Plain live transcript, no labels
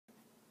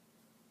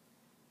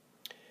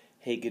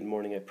Hey, good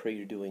morning. I pray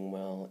you're doing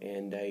well.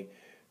 And I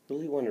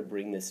really want to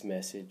bring this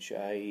message.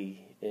 I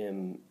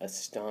am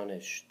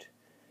astonished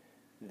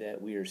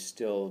that we are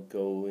still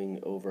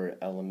going over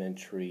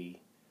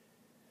elementary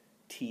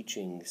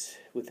teachings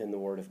within the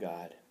Word of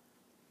God.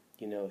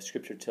 You know,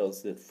 Scripture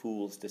tells that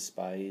fools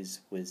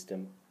despise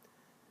wisdom.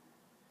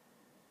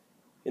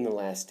 In the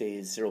last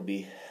days, there will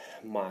be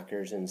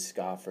mockers and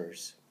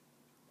scoffers.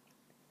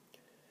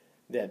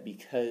 That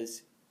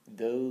because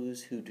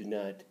those who do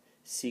not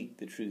seek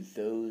the truth,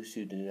 those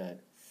who do not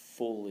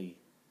fully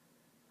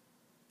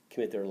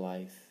commit their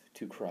life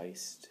to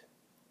Christ,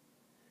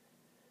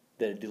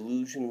 that a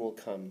delusion will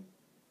come,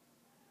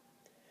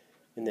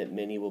 and that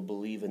many will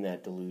believe in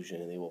that delusion,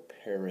 and they will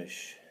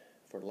perish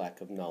for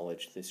lack of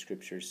knowledge, the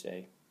Scriptures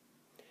say.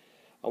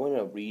 I want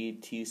to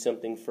read to you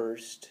something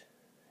first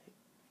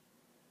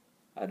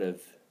out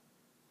of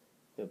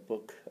the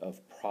book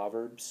of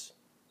Proverbs,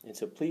 and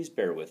so please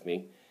bear with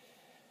me.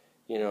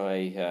 You know,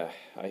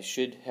 I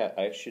should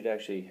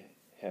actually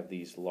have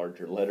these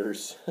larger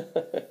letters,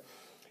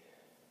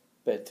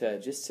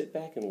 but just sit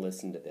back and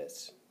listen to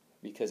this,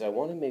 because I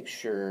want to make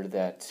sure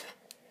that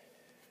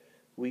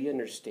we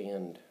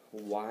understand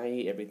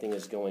why everything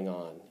is going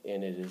on,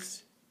 and it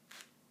is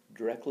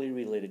directly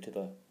related to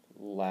the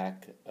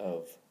lack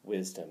of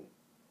wisdom,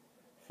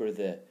 for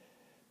the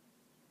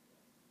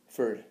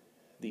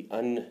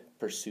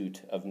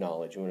unpursuit of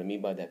knowledge. And what I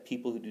mean by that,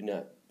 people who do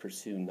not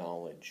pursue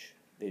knowledge.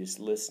 They just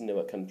listen to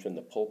what comes from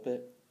the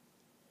pulpit,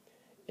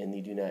 and they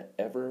do not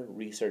ever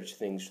research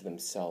things for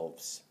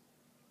themselves.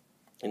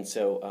 And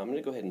so I'm going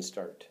to go ahead and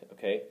start,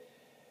 okay?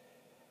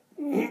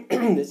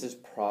 This is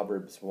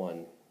Proverbs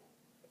 1.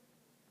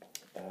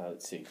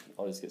 Let's see.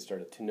 I'll just get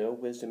started. To know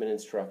wisdom and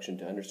instruction,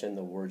 to understand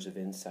the words of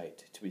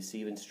insight, to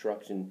receive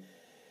instruction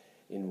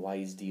in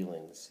wise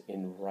dealings,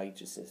 in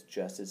righteousness,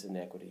 justice, and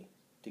equity,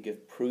 to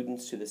give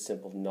prudence to the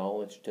simple,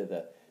 knowledge to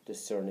the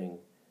discerning.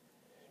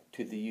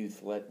 To the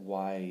youth, let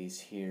wise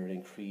hear and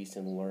increase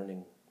in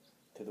learning.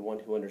 To the one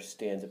who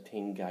understands,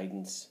 obtain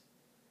guidance.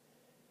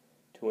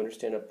 To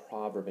understand a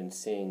proverb and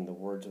saying, the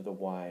words of the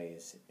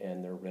wise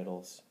and their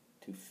riddles.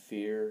 The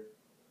fear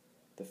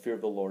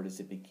of the Lord is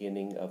the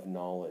beginning of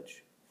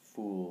knowledge.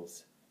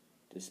 Fools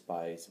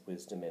despise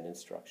wisdom and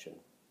instruction.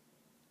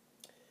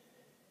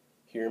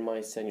 Hear,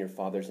 my son, your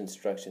father's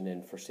instruction,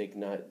 and forsake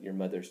not your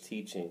mother's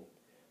teaching,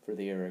 for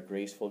they are a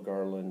graceful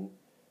garland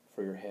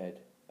for your head,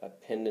 a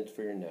pendant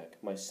for your neck.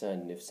 My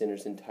son, if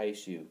sinners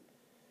entice you,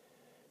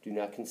 do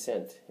not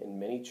consent. And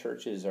many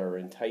churches are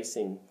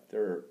enticing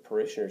their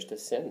parishioners to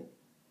sin,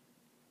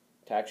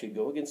 to actually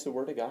go against the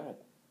Word of God,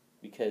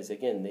 because,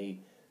 again, they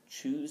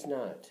choose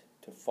not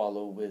to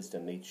follow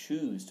wisdom. They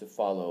choose to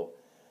follow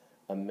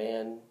a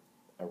man,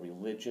 a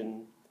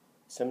religion,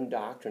 some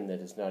doctrine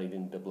that is not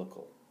even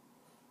biblical.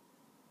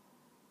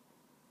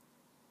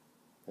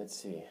 Let's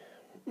see.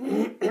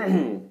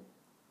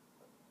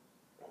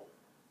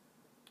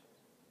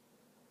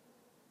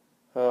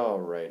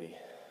 Alrighty.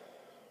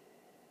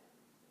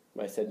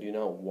 My son, do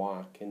not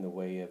walk in the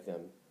way of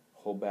them.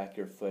 Hold back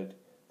your foot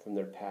from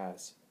their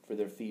paths, for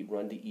their feet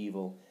run to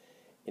evil,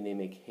 and they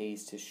make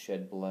haste to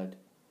shed blood.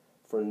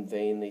 For in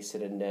vain they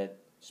set a net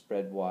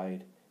spread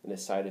wide in the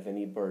sight of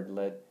any bird.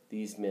 Let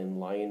these men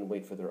lie in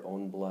wait for their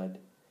own blood.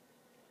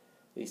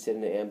 They set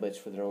an ambush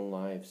for their own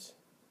lives.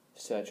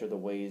 Such are the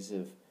ways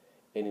of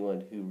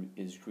anyone who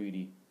is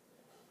greedy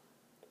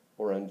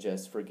or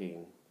unjust for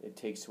gain. It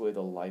takes away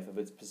the life of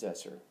its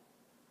possessor.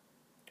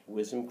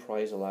 Wisdom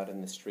cries aloud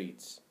in the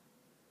streets.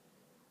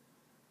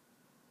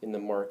 In the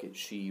market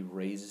she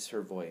raises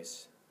her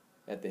voice.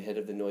 At the head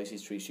of the noisy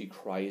street she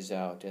cries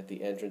out. At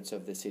the entrance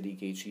of the city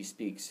gate she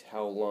speaks.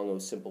 How long, O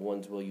simple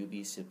ones, will you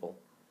be simple?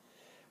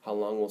 How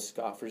long will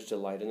scoffers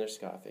delight in their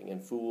scoffing,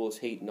 and fools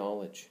hate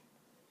knowledge?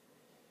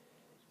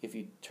 If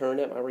you turn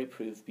at my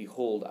reproof,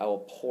 behold, I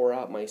will pour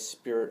out my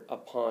spirit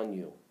upon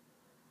you.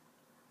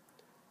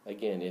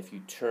 Again, if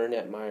you turn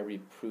at my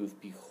reproof,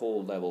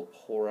 behold, I will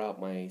pour out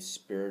my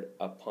spirit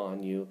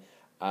upon you.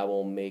 I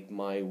will make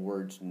my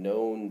words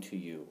known to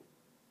you.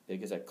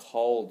 Because I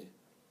called,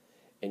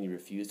 and you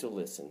refused to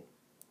listen.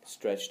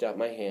 Stretched out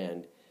my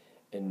hand,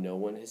 and no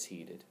one has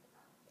heeded.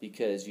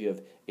 Because you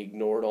have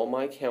ignored all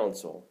my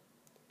counsel,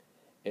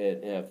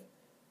 and have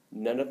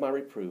none of my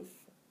reproof,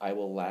 I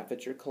will laugh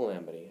at your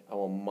calamity. I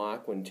will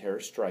mock when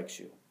terror strikes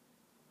you.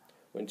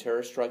 When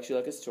terror strikes you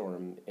like a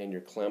storm, and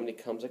your calamity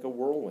comes like a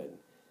whirlwind.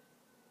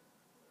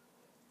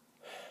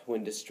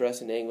 When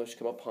distress and anguish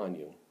come upon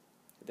you,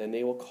 then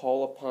they will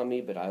call upon me,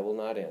 but I will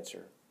not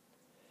answer.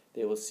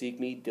 They will seek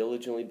me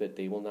diligently, but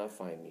they will not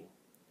find me,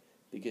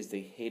 because they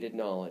hated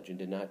knowledge and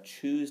did not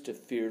choose to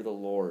fear the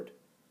Lord.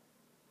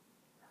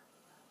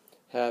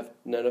 Have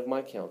none of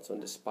my counsel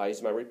and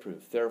despise my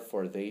reproof.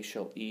 Therefore they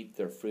shall eat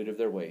their fruit of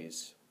their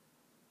ways,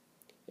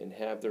 and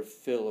have their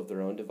fill of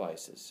their own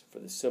devices. For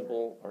the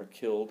simple are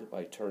killed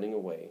by turning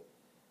away,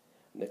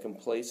 and the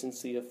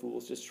complacency of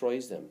fools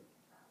destroys them.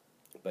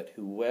 But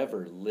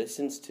whoever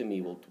listens to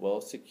me will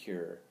dwell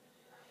secure,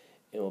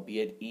 and will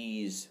be at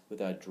ease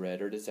without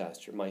dread or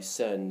disaster. My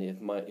son,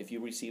 if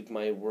you received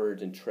my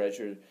words and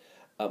treasured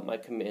up my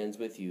commands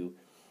with you,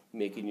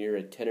 make an ear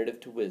attentive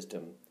to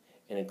wisdom,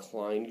 and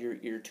incline your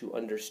ear to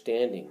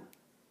understanding.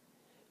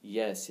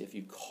 Yes, if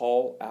you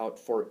call out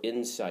for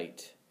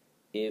insight,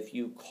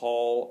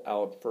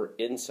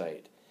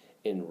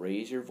 and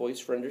raise your voice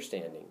for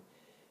understanding,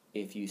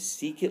 if you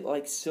seek it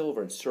like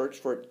silver and search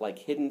for it like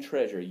hidden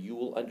treasure, you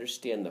will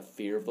understand the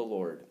fear of the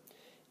Lord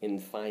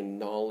and find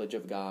knowledge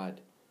of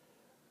God.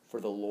 For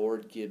the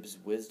Lord gives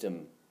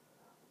wisdom.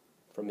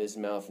 From his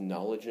mouth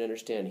knowledge and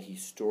understanding. He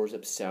stores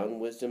up sound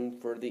wisdom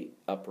for the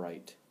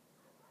upright.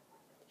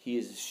 He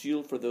is a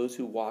shield for those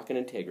who walk in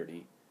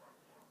integrity,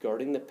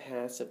 guarding the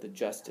paths of the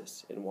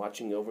justice and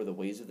watching over the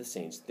ways of the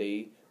saints.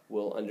 They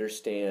will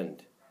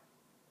understand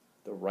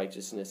the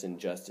righteousness and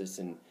justice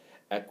and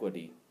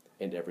equity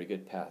and every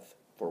good path.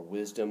 For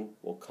wisdom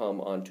will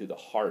come onto the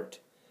heart,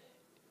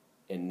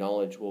 and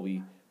knowledge will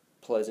be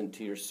pleasant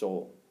to your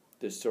soul.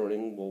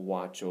 Discerning will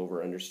watch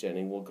over,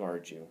 understanding will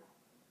guard you,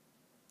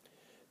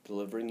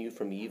 delivering you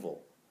from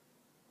evil,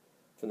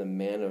 from the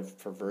man of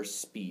perverse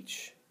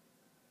speech,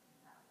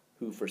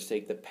 who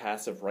forsake the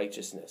paths of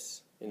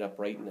righteousness and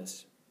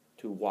uprightness,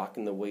 to walk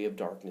in the way of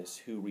darkness,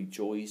 who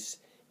rejoice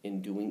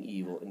in doing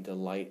evil and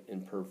delight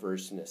in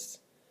perverseness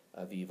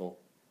of evil.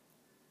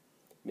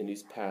 Men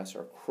whose paths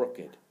are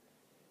crooked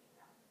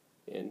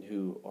and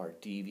who are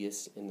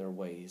devious in their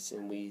ways.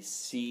 And we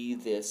see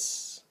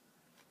this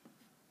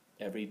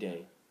every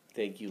day.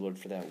 Thank you, Lord,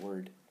 for that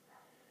word.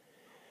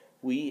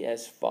 We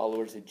as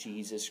followers of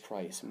Jesus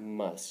Christ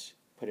must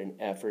put an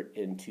effort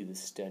into the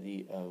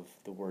study of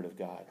the Word of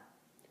God.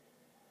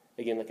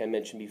 Again, like I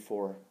mentioned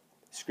before,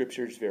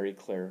 Scripture is very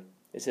clear.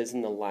 It says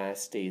in the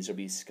last days there will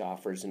be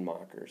scoffers and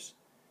mockers.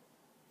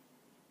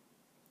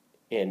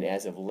 And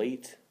as of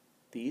late,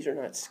 these are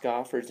not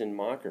scoffers and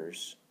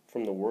mockers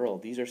from the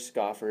world. These are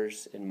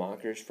scoffers and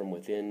mockers from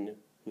within,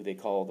 who they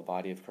call the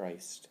body of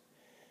Christ.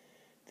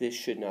 This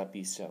should not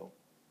be so.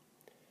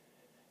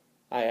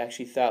 I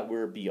actually thought we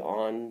were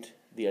beyond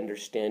the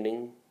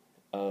understanding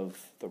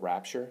of the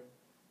rapture.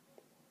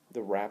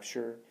 The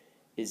rapture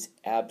is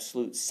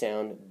absolute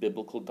sound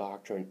biblical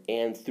doctrine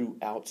and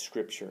throughout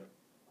Scripture.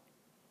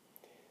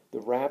 The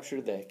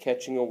rapture, the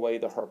catching away,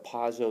 the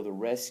harpazo, the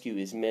rescue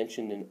is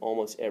mentioned in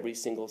almost every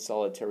single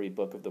solitary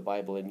book of the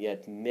Bible, and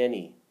yet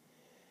many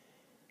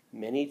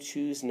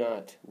choose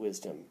not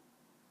wisdom.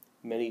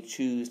 Many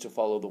choose to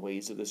follow the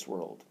ways of this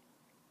world,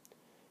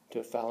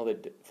 to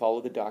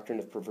follow the doctrine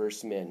of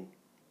perverse men.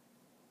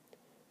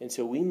 And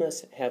so we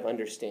must have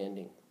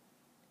understanding.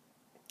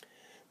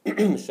 So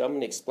I'm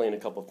going to explain a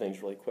couple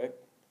things really quick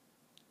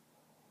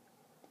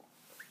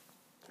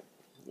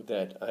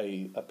that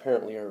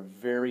apparently are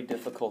very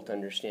difficult to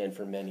understand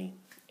for many.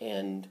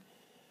 And,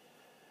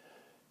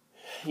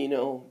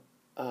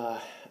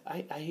 I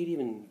hate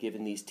even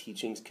giving these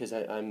teachings because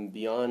I'm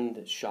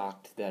beyond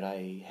shocked that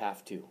I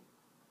have to.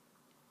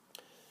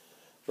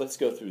 Let's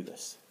go through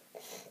this.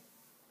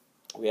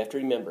 We have to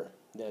remember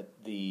that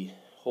the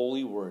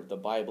Holy Word, the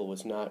Bible,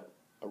 was not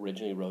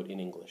originally wrote in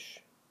English.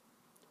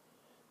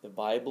 The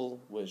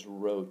Bible was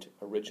wrote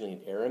originally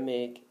in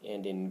Aramaic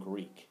and in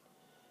Greek.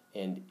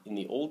 And in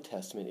the Old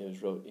Testament, it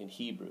was wrote in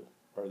Hebrew,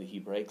 or the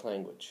Hebraic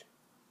language.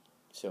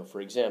 So,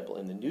 for example,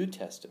 in the New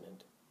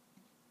Testament,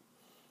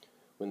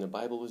 when the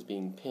Bible was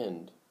being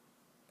penned,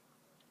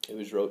 it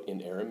was wrote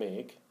in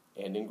Aramaic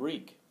and in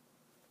Greek.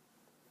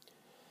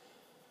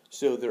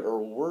 So there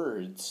are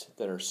words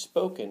that are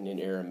spoken in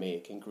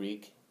Aramaic and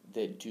Greek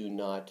that do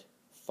not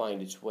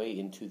find its way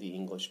into the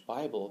English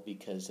Bible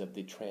because of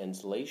the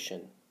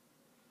translation.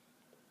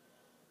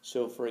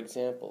 So, for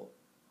example,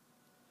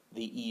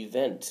 the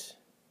event,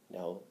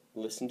 now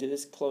listen to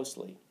this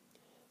closely,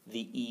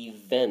 the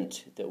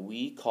event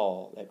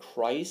that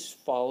Christ's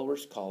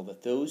followers call,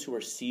 that those who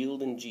are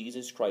sealed in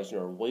Jesus Christ and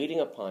are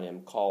waiting upon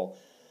Him call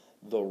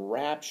the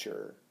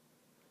rapture,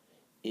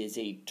 is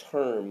a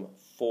term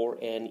for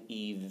an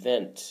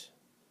event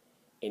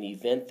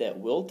that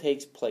will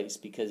take place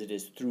because it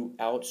is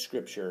throughout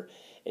Scripture,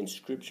 and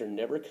Scripture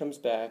never comes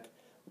back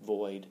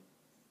void,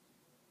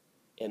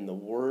 and the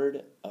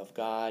Word of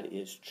God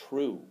is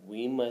true.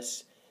 We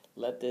must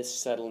let this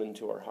settle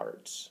into our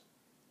hearts.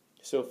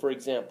 So, for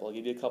example, I'll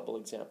give you a couple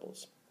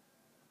examples.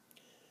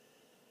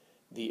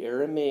 The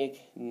Aramaic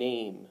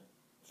name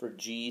for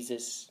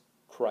Jesus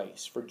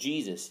Christ, for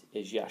Jesus,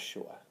 is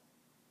Yeshua.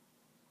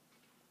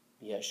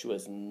 Yeshua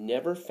is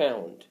never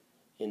found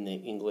in the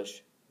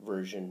English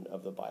version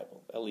of the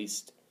Bible, at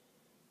least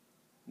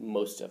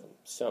most of them.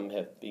 Some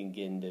have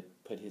begun to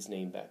put his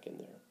name back in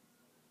there.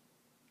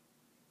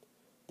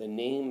 The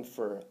name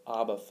for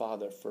Abba,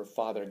 Father, for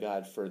Father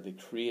God, for the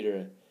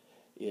Creator,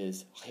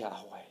 is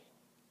Yahweh,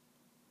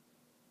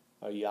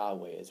 or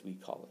Yahweh as we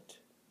call it.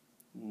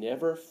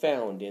 Never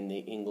found in the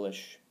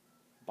English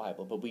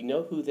Bible, but we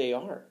know who they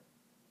are.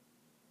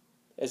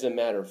 As a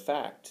matter of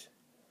fact,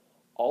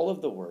 all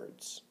of the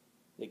words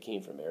that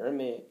came from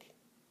Aramaic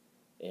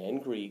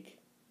and Greek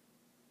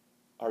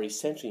are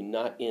essentially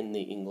not in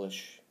the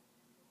English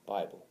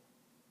Bible.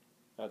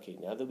 Okay,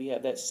 now that we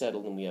have that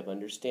settled and we have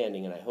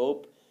understanding, and I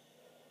hope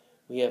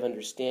we have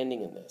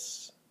understanding in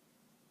this,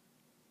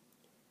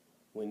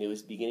 when it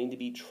was beginning to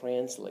be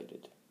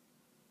translated,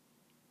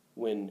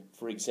 when,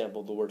 for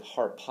example, the word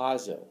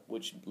harpazo,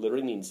 which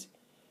literally means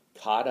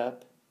caught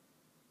up,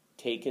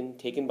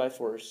 taken by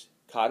force,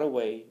 caught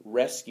away,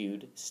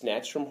 rescued,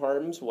 snatched from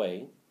harm's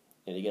way,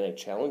 and again I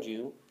challenge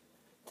you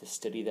to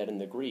study that in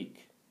the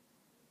Greek.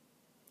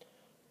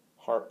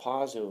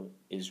 Harpazo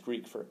is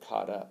Greek for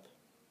caught up.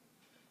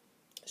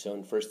 So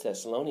in 1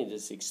 Thessalonians,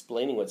 it's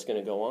explaining what's going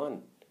to go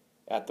on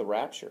at the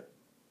rapture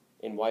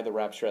and why the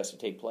rapture has to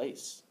take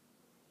place.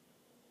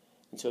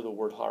 And so the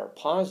word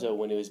harpazo,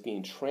 when it was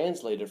being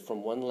translated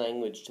from one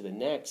language to the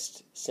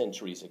next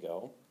centuries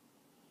ago,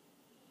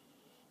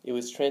 it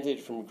was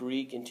translated from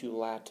Greek into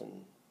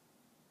Latin.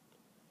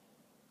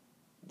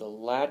 The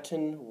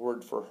Latin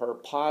word for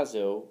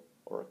harpazo,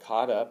 or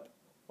caught up,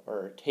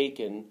 or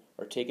taken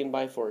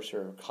by force,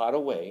 or caught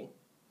away,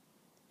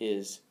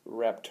 is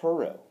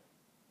rapturo.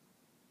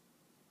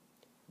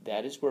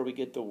 That is where we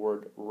get the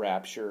word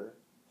rapture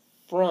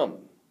from.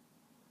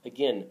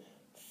 Again,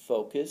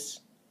 focus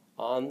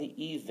on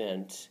the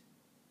event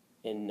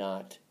and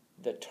not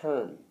the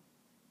term.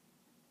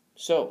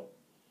 So,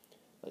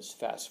 let's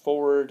fast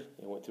forward.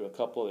 I went through a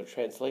couple other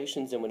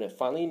translations, and when it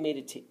finally made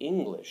it to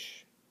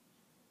English,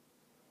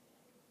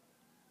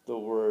 the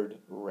word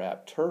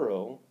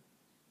rapturo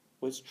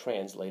was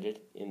translated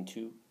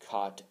into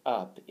caught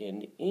up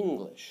in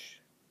English.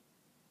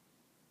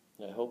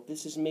 I hope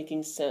this is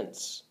making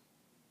sense.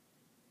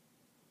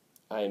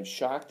 I am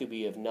shocked that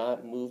we have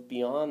not moved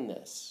beyond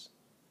this.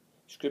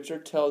 Scripture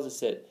tells us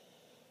that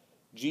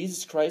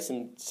Jesus Christ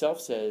himself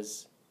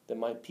says that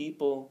my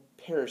people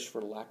perish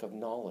for lack of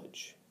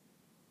knowledge.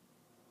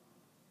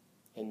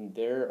 And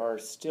there are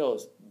still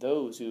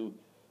those who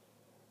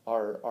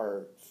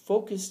are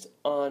focused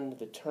on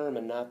the term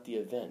and not the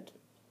event.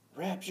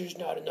 Rapture's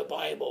not in the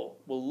Bible.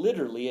 Well,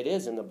 literally it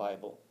is in the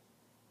Bible.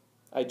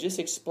 I just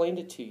explained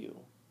it to you.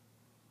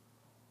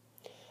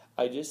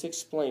 I just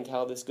explained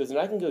how this goes, and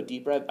I can go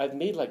deeper. I've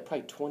made like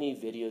probably 20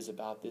 videos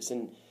about this,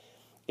 and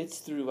it's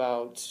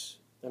throughout.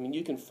 I mean,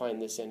 you can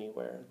find this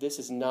anywhere. This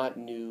is not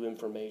new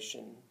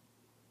information.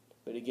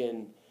 But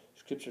again,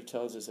 Scripture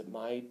tells us that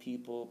my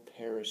people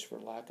perish for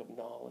lack of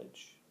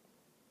knowledge.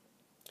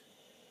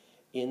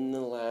 In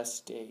the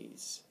last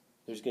days,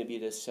 there's going to be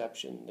a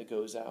deception that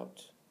goes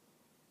out.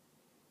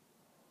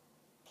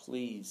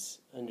 Please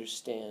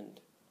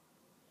understand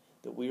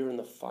that we are in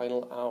the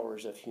final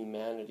hours of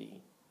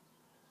humanity,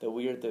 that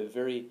we are at the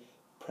very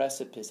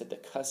precipice, at the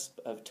cusp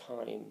of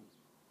time.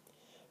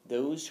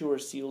 Those who are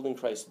sealed in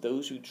Christ,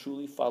 those who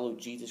truly follow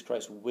Jesus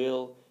Christ,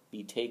 will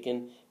be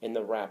taken in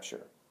the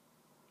rapture,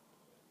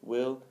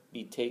 will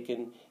be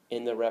taken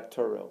in the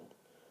rapturo,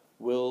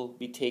 will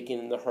be taken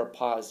in the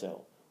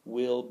harpazo,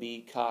 will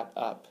be caught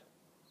up.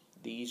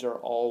 These are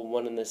all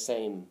one and the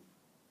same.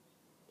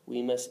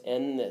 We must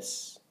end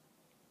this.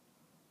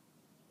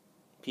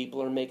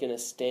 People are making a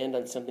stand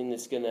on something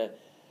that's going to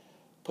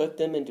put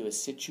them into a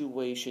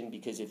situation,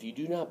 because if you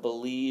do not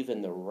believe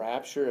in the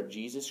rapture of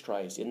Jesus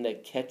Christ, in the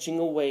catching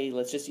away, how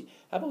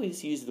about we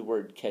just use the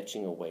word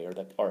catching away,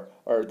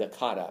 or the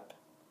caught up.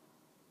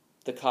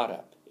 The caught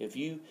up. If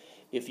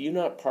you're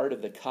not part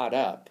of the caught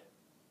up,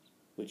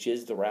 which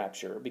is the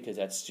rapture, because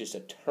that's just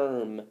a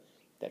term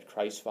that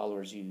Christ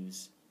followers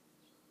use,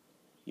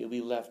 you'll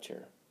be left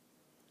here.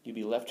 You'll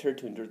be left here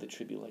to endure the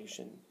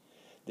tribulation.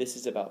 This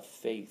is about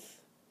faith.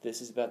 This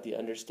is about the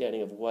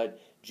understanding of what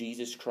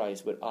Jesus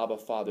Christ, what Abba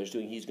Father is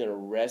doing. He's going to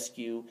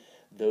rescue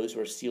those who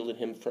are sealed in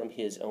him from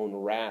his own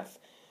wrath.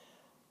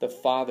 The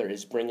Father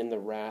is bringing the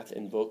wrath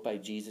invoked by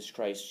Jesus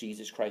Christ.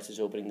 Jesus Christ is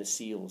opening the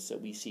seals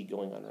that we see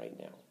going on right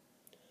now.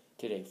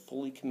 Today,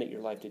 fully commit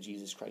your life to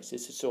Jesus Christ.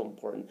 This is so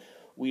important.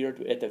 We are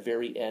at the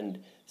very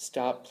end.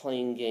 Stop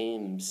playing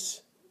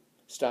games.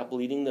 Stop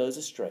leading those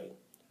astray.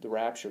 The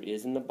rapture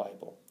is in the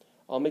Bible.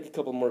 I'll make a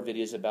couple more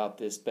videos about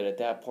this, but at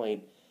that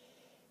point,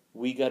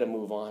 we got to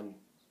move on.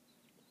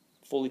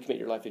 Fully commit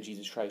your life to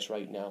Jesus Christ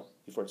right now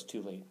before it's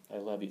too late. I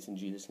love you. It's in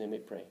Jesus' name I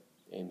pray.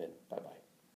 Amen. Bye-bye.